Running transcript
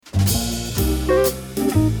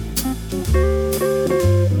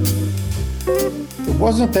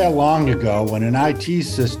wasn't that long ago when an IT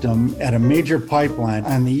system at a major pipeline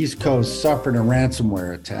on the East Coast suffered a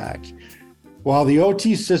ransomware attack. While the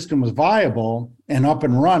OT system was viable and up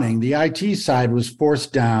and running, the IT side was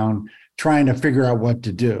forced down trying to figure out what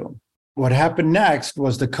to do. What happened next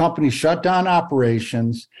was the company shut down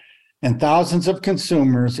operations and thousands of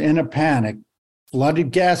consumers in a panic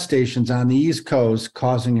flooded gas stations on the East Coast,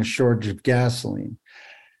 causing a shortage of gasoline.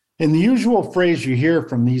 In the usual phrase you hear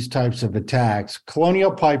from these types of attacks,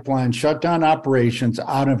 Colonial Pipeline shut down operations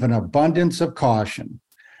out of an abundance of caution.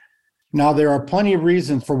 Now, there are plenty of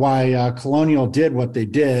reasons for why Colonial did what they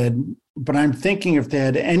did, but I'm thinking if they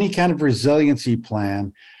had any kind of resiliency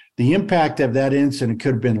plan, the impact of that incident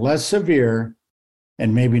could have been less severe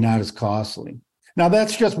and maybe not as costly. Now,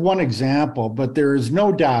 that's just one example, but there is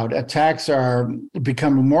no doubt attacks are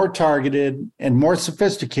becoming more targeted and more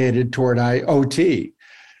sophisticated toward OT,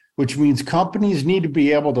 which means companies need to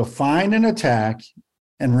be able to find an attack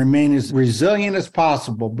and remain as resilient as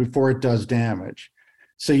possible before it does damage.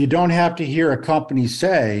 So you don't have to hear a company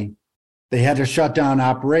say they had to shut down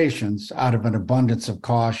operations out of an abundance of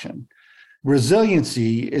caution.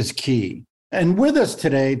 Resiliency is key. And with us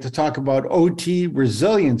today to talk about OT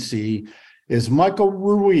resiliency is Michael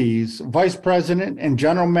Ruiz, Vice President and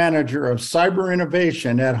General Manager of Cyber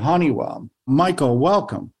Innovation at Honeywell. Michael,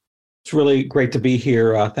 welcome. It's really great to be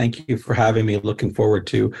here. Thank you for having me. Looking forward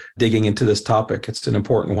to digging into this topic. It's an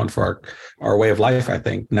important one for our way of life, I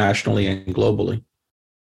think, nationally and globally.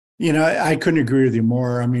 You know, I couldn't agree with you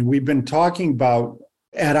more. I mean, we've been talking about,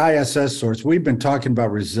 at ISS Source, we've been talking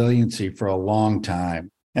about resiliency for a long time.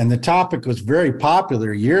 And the topic was very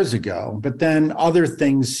popular years ago, but then other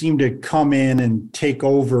things seem to come in and take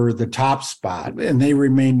over the top spot, and they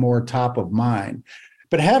remain more top of mind.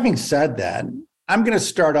 But having said that, I'm going to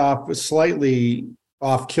start off slightly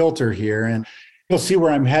off kilter here, and you'll see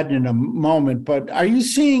where I'm heading in a moment. But are you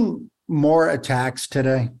seeing more attacks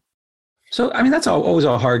today? So, I mean, that's always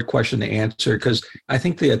a hard question to answer because I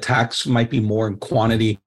think the attacks might be more in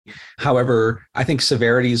quantity. However, I think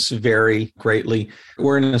severities vary greatly.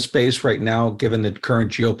 We're in a space right now, given the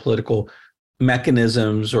current geopolitical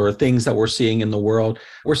mechanisms or things that we're seeing in the world,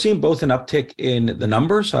 we're seeing both an uptick in the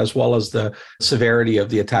numbers as well as the severity of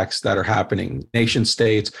the attacks that are happening. Nation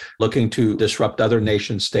states looking to disrupt other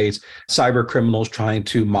nation states, cyber criminals trying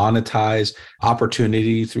to monetize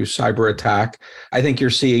opportunity through cyber attack. I think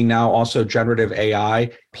you're seeing now also generative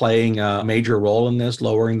AI playing a major role in this,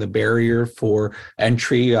 lowering the barrier for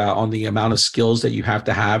entry on the amount of skills that you have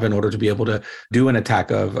to have in order to be able to do an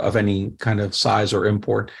attack of any kind of size or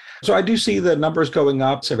import. So I do see the numbers going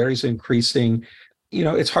up, severities increasing. You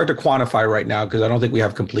know, it's hard to quantify right now because I don't think we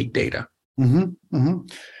have complete data.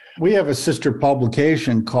 We have a sister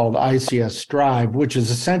publication called ICS Strive, which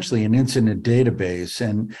is essentially an incident database.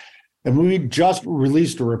 And we just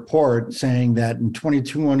released a report saying that in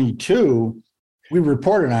 2022, we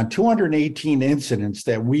reported on 218 incidents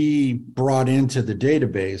that we brought into the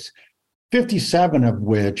database, 57 of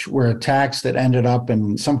which were attacks that ended up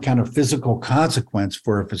in some kind of physical consequence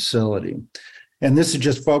for a facility. And this is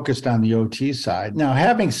just focused on the OT side. Now,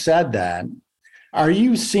 having said that, are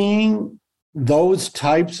you seeing those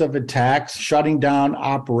types of attacks shutting down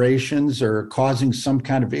operations or causing some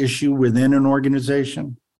kind of issue within an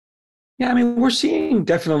organization? Yeah, I mean, we're seeing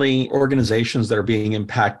definitely organizations that are being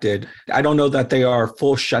impacted. I don't know that they are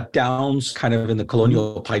full shutdowns, kind of in the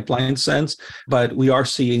Colonial Pipeline sense, but we are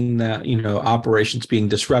seeing that, operations being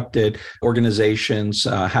disrupted, organizations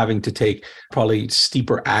having to take probably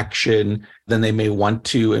steeper action than they may want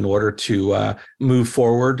to in order to move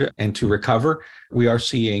forward and to recover. We are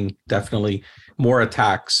seeing definitely more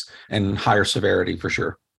attacks and higher severity for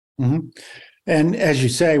sure. Mm-hmm. And as you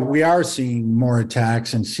say, we are seeing more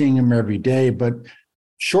attacks and seeing them every day, but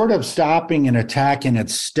short of stopping an attack in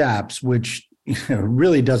its steps, which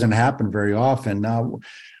really doesn't happen very often. Now,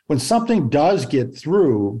 when something does get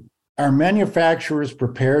through, are manufacturers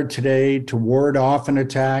prepared today to ward off an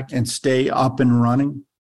attack and stay up and running?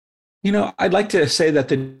 I'd like to say that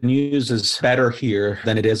the news is better here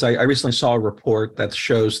than it is. I recently saw a report that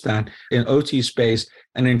shows that in OT space,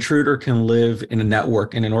 an intruder can live in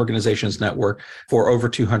an organization's network for over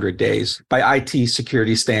 200 days. By IT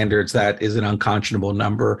security standards, that is an unconscionable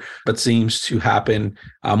number, but seems to happen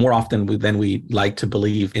more often than we like to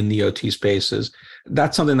believe in the OT spaces.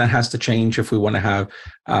 That's something that has to change if we want to have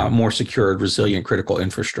more secured, resilient, critical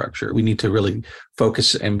infrastructure. We need to really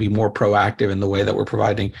focus and be more proactive in the way that we're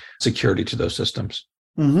providing security to those systems.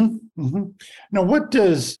 Now, what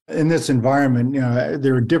does, in this environment,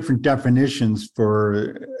 there are different definitions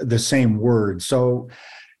for the same word. So,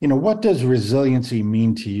 what does resiliency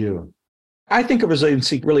mean to you? I think of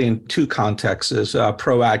resiliency really in two contexts,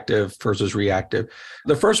 proactive versus reactive.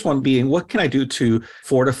 The first one being, what can I do to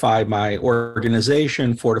fortify my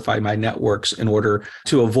organization, fortify my networks in order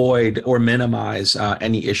to avoid or minimize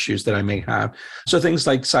any issues that I may have? So things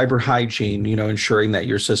like cyber hygiene, ensuring that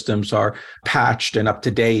your systems are patched and up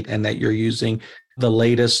to date and that you're using the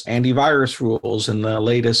latest antivirus rules and the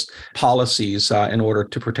latest policies in order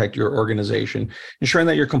to protect your organization, ensuring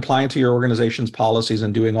that you're compliant to your organization's policies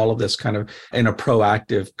and doing all of this kind of in a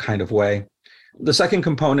proactive kind of way. The second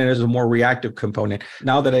component is a more reactive component.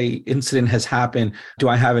 Now that an incident has happened, do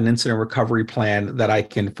I have an incident recovery plan that I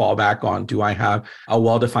can fall back on? Do I have a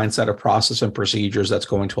well-defined set of process and procedures that's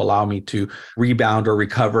going to allow me to rebound or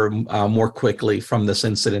recover more quickly from this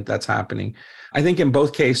incident that's happening? I think in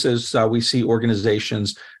both cases, we see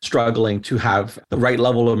organizations struggling to have the right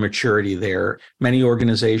level of maturity there. Many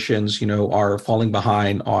organizations, are falling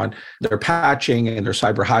behind on their patching and their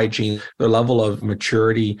cyber hygiene. Their level of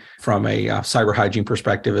maturity from a cyber hygiene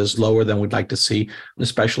perspective is lower than we'd like to see,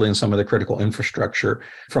 especially in some of the critical infrastructure.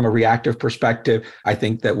 From a reactive perspective, I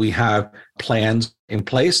think that we have plans in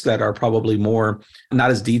place that are probably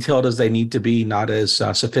not as detailed as they need to be, not as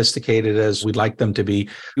sophisticated as we'd like them to be.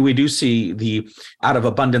 We do see the out of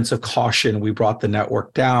abundance of caution, we brought the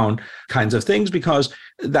network down kinds of things because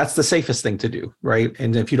that's the safest thing to do, right?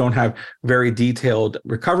 And if you don't have very detailed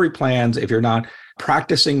recovery plans, if you're not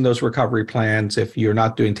practicing those recovery plans, if you're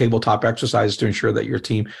not doing tabletop exercises to ensure that your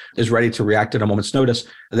team is ready to react at a moment's notice,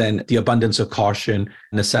 then the abundance of caution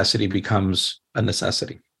necessity becomes a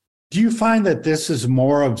necessity. Do you find that this is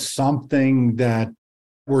more of something that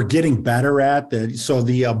we're getting better at? So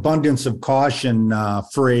the abundance of caution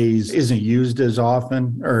phrase isn't used as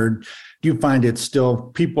often? Or do you find it still,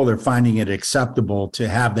 people are finding it acceptable to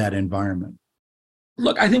have that environment?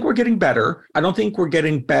 Look, I think we're getting better. I don't think we're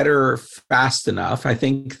getting better fast enough. I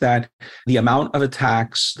think that the amount of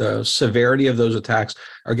attacks, the severity of those attacks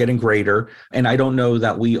are getting greater. And I don't know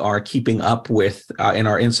that we are keeping up with in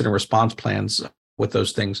our incident response plans with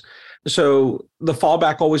those things. So the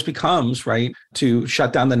fallback always becomes, right, to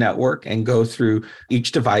shut down the network and go through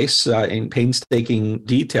each device in painstaking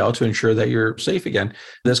detail to ensure that you're safe again.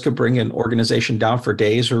 This could bring an organization down for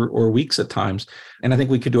days or weeks at times. And I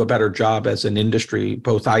think we could do a better job as an industry,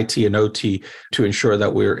 both IT and OT, to ensure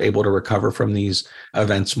that we're able to recover from these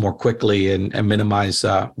events more quickly and minimize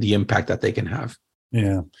the impact that they can have.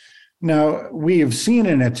 Yeah. Now, we have seen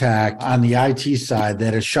an attack on the IT side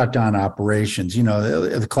that has shut down operations.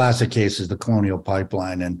 The classic case is the Colonial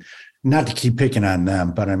Pipeline, and not to keep picking on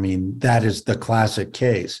them, but I mean, that is the classic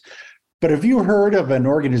case. But have you heard of an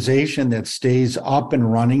organization that stays up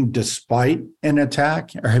and running despite an attack?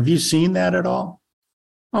 Or have you seen that at all?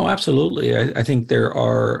 Oh, absolutely. I think there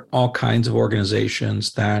are all kinds of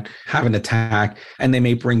organizations that have an attack and they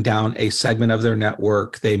may bring down a segment of their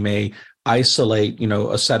network. They may isolate,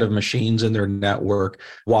 a set of machines in their network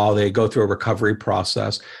while they go through a recovery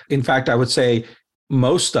process. In fact, I would say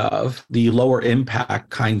most of the lower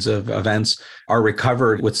impact kinds of events are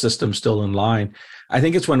recovered with systems still in line. I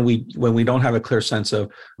think it's when we don't have a clear sense of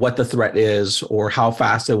what the threat is or how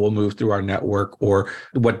fast it will move through our network or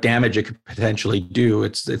what damage it could potentially do.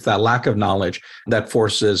 It's that lack of knowledge that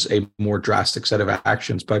forces a more drastic set of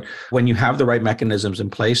actions. But when you have the right mechanisms in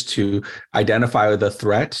place to identify the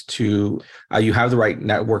threat, you have the right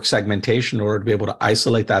network segmentation in order to be able to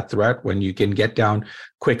isolate that threat, when you can get down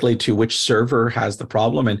quickly to which server has the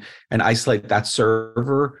problem and isolate that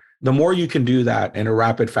server. The more you can do that in a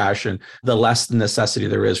rapid fashion, the less necessity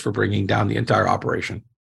there is for bringing down the entire operation.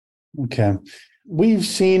 Okay. We've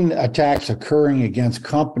seen attacks occurring against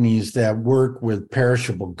companies that work with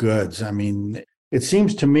perishable goods. I mean, it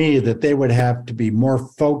seems to me that they would have to be more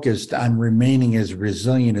focused on remaining as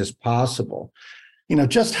resilient as possible.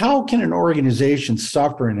 Just how can an organization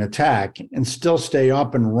suffer an attack and still stay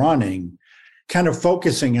up and running, kind of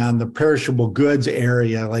focusing on the perishable goods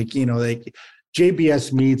area, like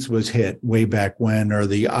JBS Meats was hit way back when, or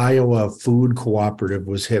the Iowa Food Cooperative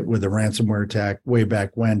was hit with a ransomware attack way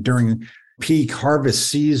back when during peak harvest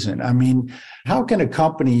season. I mean, how can a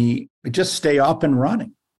company just stay up and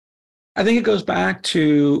running? I think it goes back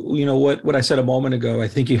to, what I said a moment ago. I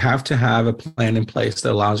think you have to have a plan in place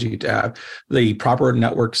that allows you to have the proper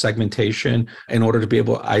network segmentation in order to be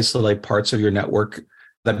able to isolate parts of your network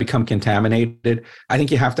that become contaminated. I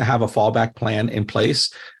think you have to have a fallback plan in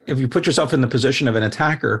place. If you put yourself in the position of an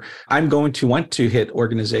attacker, I'm going to want to hit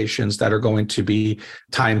organizations that are going to be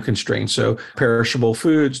time constrained. So perishable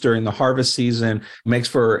foods during the harvest season makes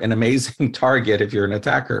for an amazing target if you're an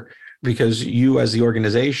attacker. because you as the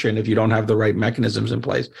organization, if you don't have the right mechanisms in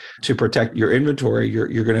place to protect your inventory, you're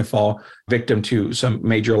going to fall victim to some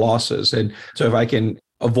major losses. And so if I can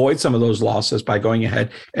avoid some of those losses by going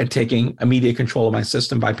ahead and taking immediate control of my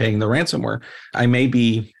system by paying the ransomware, I may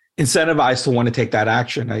be incentivized to want to take that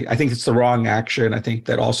action. I think it's the wrong action. I think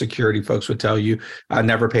that all security folks would tell you,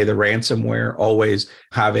 never pay the ransomware, always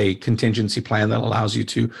have a contingency plan that allows you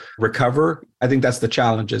to recover. I think that's the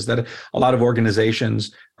challenge, is that a lot of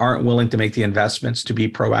organizations aren't willing to make the investments to be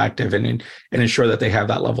proactive and ensure that they have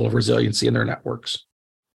that level of resiliency in their networks.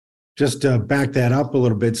 Just to back that up a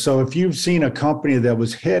little bit. So if you've seen a company that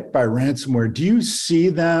was hit by ransomware, do you see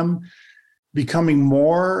them becoming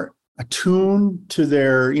more attuned to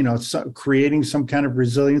their, creating some kind of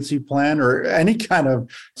resiliency plan or any kind of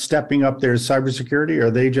stepping up their cybersecurity? Or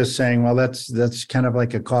are they just saying, well, that's kind of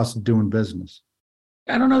like a cost of doing business?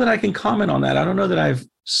 I don't know that I can comment on that. I don't know that I've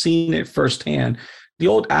seen it firsthand. The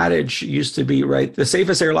old adage used to be, right, the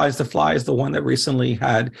safest airlines to fly is the one that recently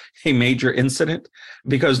had a major incident,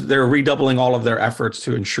 because they're redoubling all of their efforts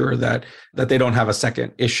to ensure that they don't have a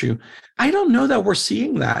second issue. I don't know that we're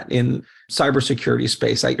seeing that in cybersecurity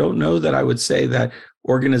space. I don't know that I would say that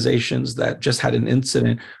organizations that just had an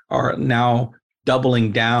incident are now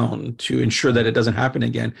doubling down to ensure that it doesn't happen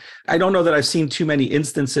again. I don't know that I've seen too many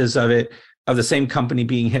instances of it, of the same company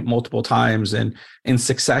being hit multiple times and in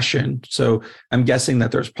succession. So I'm guessing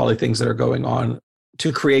that there's probably things that are going on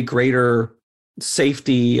to create greater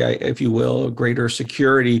safety, if you will, greater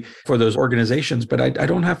security for those organizations. But I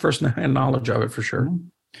don't have first-hand knowledge of it for sure.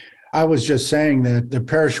 I was just saying that the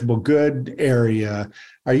perishable good area,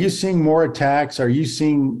 are you seeing more attacks? Are you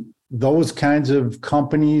seeing those kinds of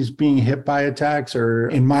companies being hit by attacks? Or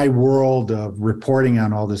in my world of reporting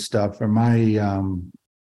on all this stuff, am I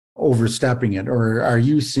overstepping it, or are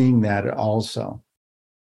you seeing that also?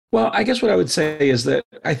 Well, I guess what I would say is that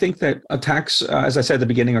I think that attacks, as I said at the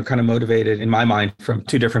beginning, are kind of motivated in my mind from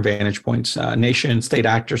two different vantage points. Nation state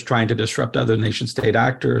actors trying to disrupt other nation state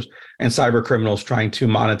actors, and cyber criminals trying to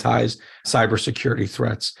monetize cybersecurity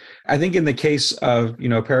threats. I think in the case of,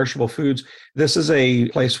 perishable foods, this is a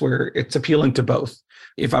place where it's appealing to both.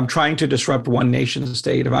 If I'm trying to disrupt one nation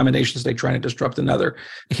state, if I'm a nation state trying to disrupt another,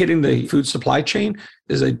 hitting the food supply chain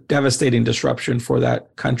is a devastating disruption for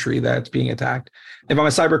that country that's being attacked. If I'm a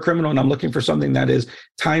cyber criminal and I'm looking for something that is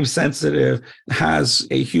time sensitive, has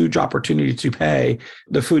a huge opportunity to pay,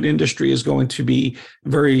 the food industry is going to be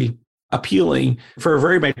very appealing for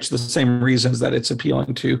very much the same reasons that it's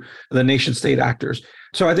appealing to the nation state actors.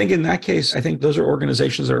 So I think in that case, I think those are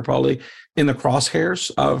organizations that are probably in the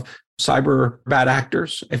crosshairs of cyber bad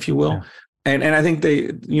actors, if you will. Yeah. And I think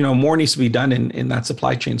more needs to be done in that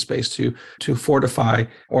supply chain space to fortify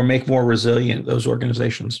or make more resilient those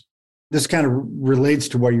organizations. This kind of relates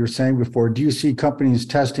to what you were saying before. Do you see companies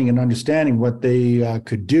testing and understanding what they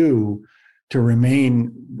could do to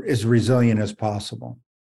remain as resilient as possible?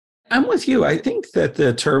 I'm with you. I think that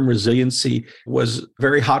the term resiliency was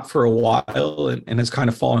very hot for a while and has kind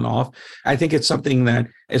of fallen off. I think it's something that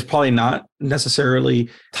is probably not necessarily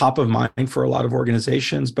top of mind for a lot of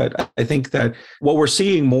organizations, but I think that what we're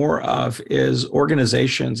seeing more of is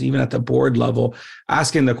organizations, even at the board level,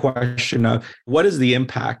 asking the question of what is the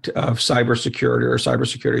impact of cybersecurity or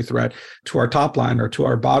cybersecurity threat to our top line or to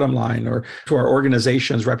our bottom line or to our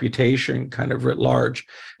organization's reputation kind of writ large.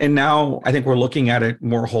 And now I think we're looking at it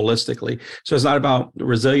more holistically. So it's not about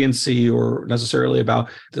resiliency or necessarily about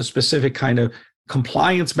the specific kind of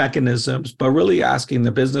compliance mechanisms, but really asking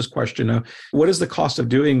the business question of what is the cost of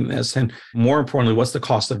doing this? And more importantly, what's the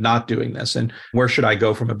cost of not doing this? And where should I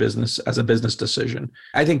go from a business decision?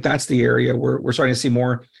 I think that's the area where we're starting to see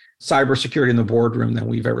more cybersecurity in the boardroom than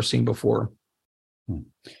we've ever seen before.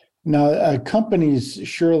 Now, companies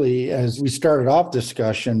surely, as we started off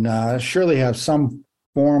discussion, surely have some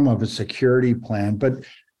form of a security plan, but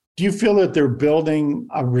do you feel that they're building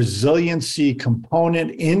a resiliency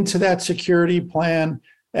component into that security plan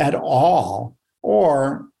at all?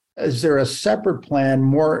 Or is there a separate plan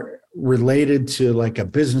more related to like a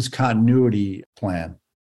business continuity plan?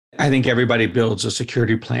 I think everybody builds a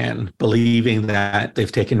security plan believing that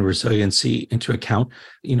they've taken resiliency into account.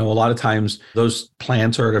 A lot of times those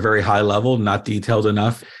plans are at a very high level, not detailed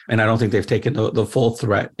enough. And I don't think they've taken the full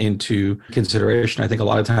threat into consideration. I think a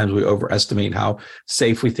lot of times we overestimate how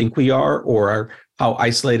safe we think we are or how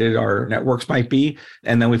isolated our networks might be.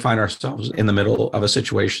 And then we find ourselves in the middle of a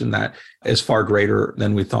situation that is far greater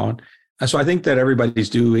than we thought. So I think that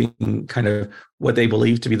everybody's doing kind of what they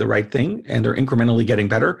believe to be the right thing, and they're incrementally getting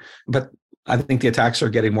better. But I think the attacks are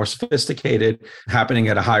getting more sophisticated, happening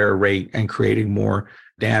at a higher rate and creating more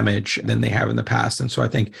damage than they have in the past. And so I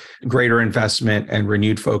think greater investment and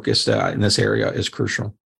renewed focus in this area is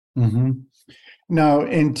crucial. Mm-hmm. Now,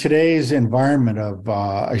 in today's environment of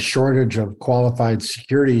a shortage of qualified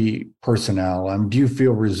security personnel, do you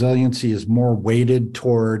feel resiliency is more weighted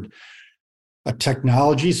toward a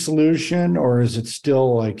technology solution, or is it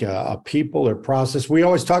still like a people or process? We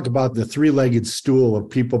always talk about the three-legged stool of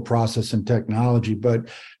people, process, and technology, but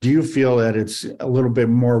do you feel that it's a little bit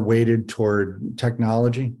more weighted toward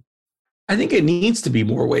technology? I think it needs to be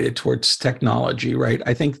more weighted towards technology, right?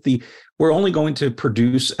 I think we're only going to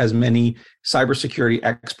produce as many cybersecurity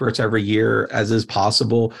experts every year as is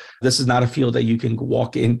possible. This is not a field that you can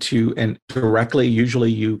walk into and directly.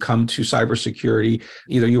 Usually you come to cybersecurity,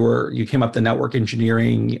 either you came up the network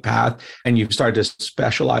engineering path and you've started to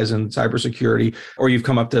specialize in cybersecurity, or you've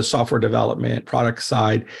come up the software development product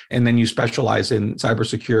side, and then you specialize in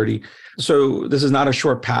cybersecurity. So this is not a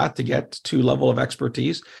short path to get to level of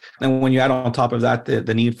expertise. And when you add on top of that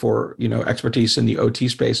the need for expertise in the OT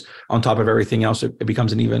space on top of everything else, it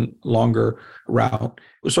becomes an even longer route.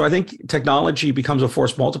 So I think technology becomes a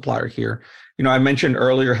force multiplier here. I mentioned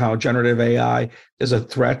earlier how generative AI is a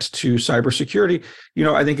threat to cybersecurity.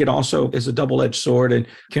 I think it also is a double-edged sword and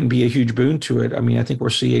can be a huge boon to it. I think we're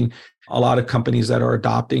seeing a lot of companies that are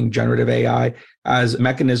adopting generative AI as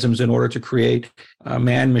mechanisms in order to create a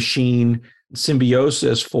man-machine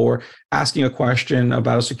symbiosis for asking a question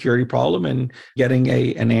about a security problem and getting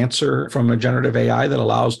an answer from a generative AI that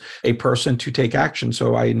allows a person to take action.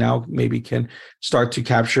 So I now maybe can start to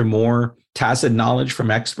capture more tacit knowledge from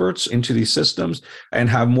experts into these systems and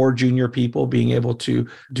have more junior people being able to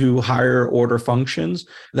do higher order functions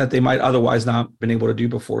that they might otherwise not been able to do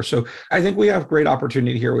before. So I think we have great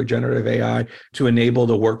opportunity here with generative AI to enable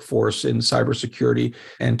the workforce in cybersecurity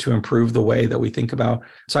and to improve the way that we think about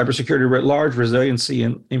cybersecurity writ large, resiliency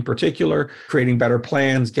in particular, creating better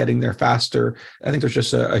plans, getting there faster. I think there's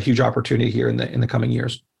just a huge opportunity here in the coming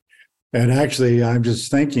years. And actually, I'm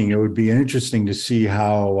just thinking it would be interesting to see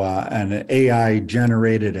how an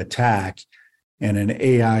AI-generated attack and an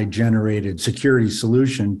AI-generated security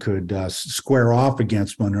solution could square off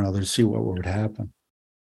against one another, see what would happen.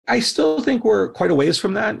 I still think we're quite a ways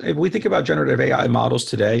from that. If we think about generative AI models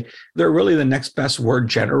today, they're really the next best word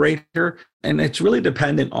generator. And it's really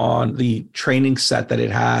dependent on the training set that it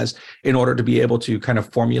has in order to be able to kind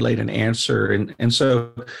of formulate an answer. And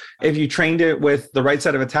so if you trained it with the right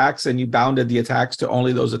set of attacks and you bounded the attacks to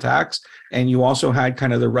only those attacks, and you also had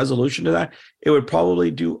kind of the resolution to that, it would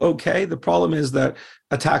probably do okay. The problem is that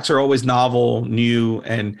attacks are always novel, new,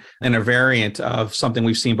 and a variant of something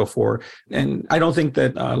we've seen before. And I don't think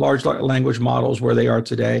that large language models where they are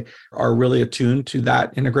today are really attuned to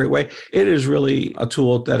that in a great way. It is really a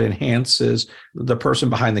tool that enhances the person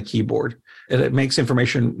behind the keyboard. It makes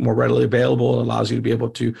information more readily available. It allows you to be able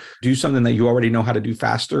to do something that you already know how to do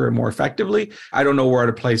faster and more effectively. I don't know we're at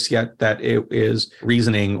a place yet that it is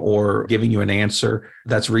reasoning or giving you an answer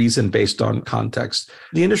that's reasoned based on context.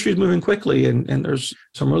 The industry is moving quickly, and there's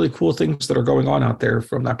some really cool things that are going on out there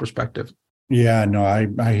from that perspective. Yeah, no,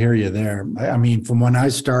 I hear you there. From when I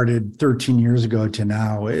started 13 years ago to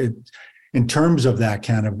now, in terms of that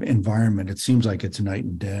kind of environment, it seems like it's night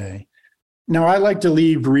and day. Now, I like to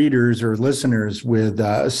leave readers or listeners with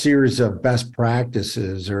a series of best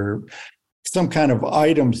practices or some kind of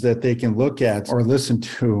items that they can look at or listen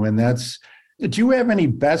to. And that's, do you have any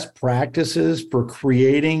best practices for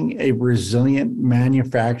creating a resilient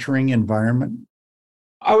manufacturing environment?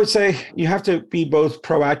 I would say you have to be both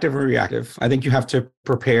proactive and reactive. I think you have to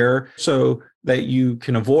prepare so that you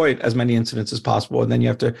can avoid as many incidents as possible. And then you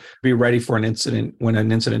have to be ready for an incident when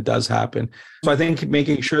an incident does happen. So I think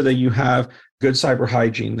making sure that you have good cyber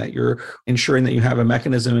hygiene, that you're ensuring that you have a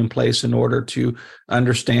mechanism in place in order to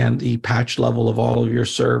understand the patch level of all of your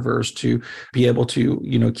servers, to be able to,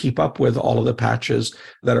 keep up with all of the patches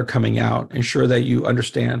that are coming out, ensure that you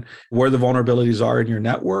understand where the vulnerabilities are in your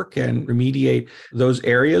network and remediate those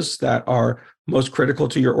areas that are most critical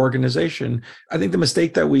to your organization. I think the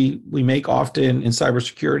mistake that we make often in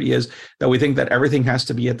cybersecurity is that we think that everything has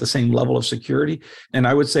to be at the same level of security. And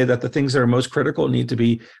I would say that the things that are most critical need to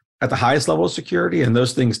be at the highest level of security, and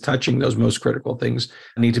those things touching those most critical things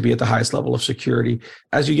need to be at the highest level of security.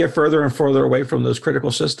 As you get further and further away from those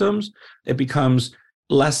critical systems, it becomes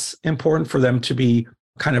less important for them to be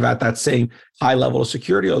kind of at that same high level of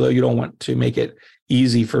security, although you don't want to make it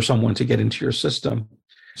easy for someone to get into your system.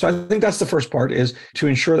 So I think that's the first part, is to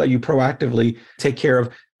ensure that you proactively take care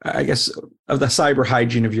of the cyber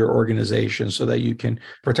hygiene of your organization so that you can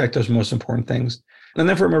protect those most important things. And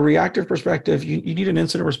then from a reactive perspective, you need an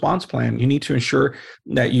incident response plan. You need to ensure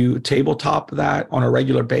that you tabletop that on a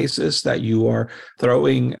regular basis, that you are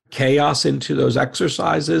throwing chaos into those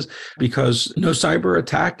exercises, because no cyber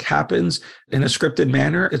attack happens in a scripted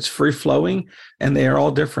manner. It's free flowing and they are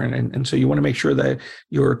all different. And so you want to make sure that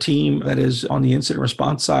your team that is on the incident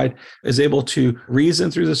response side is able to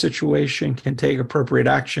reason through the situation, can take appropriate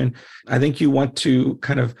action. I think you want to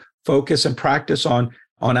kind of focus and practice on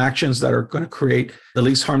actions that are going to create the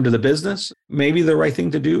least harm to the business. Maybe the right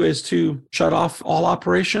thing to do is to shut off all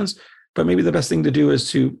operations, but maybe the best thing to do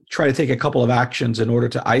is to try to take a couple of actions in order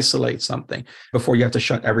to isolate something before you have to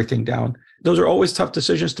shut everything down. Those are always tough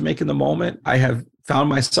decisions to make in the moment. I have found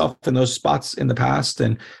myself in those spots in the past.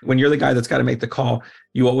 And when you're the guy that's got to make the call,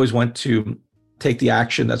 you always want to take the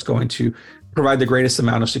action that's going to provide the greatest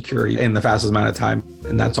amount of security in the fastest amount of time.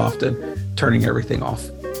 And that's often turning everything off,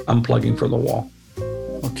 unplugging from the wall.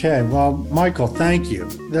 Okay, well, Michael, thank you.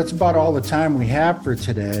 That's about all the time we have for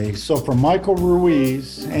today. So for Michael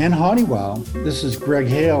Ruiz and Honeywell, this is Greg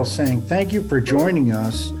Hale saying thank you for joining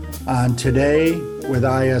us on Today with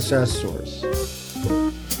ISS Source.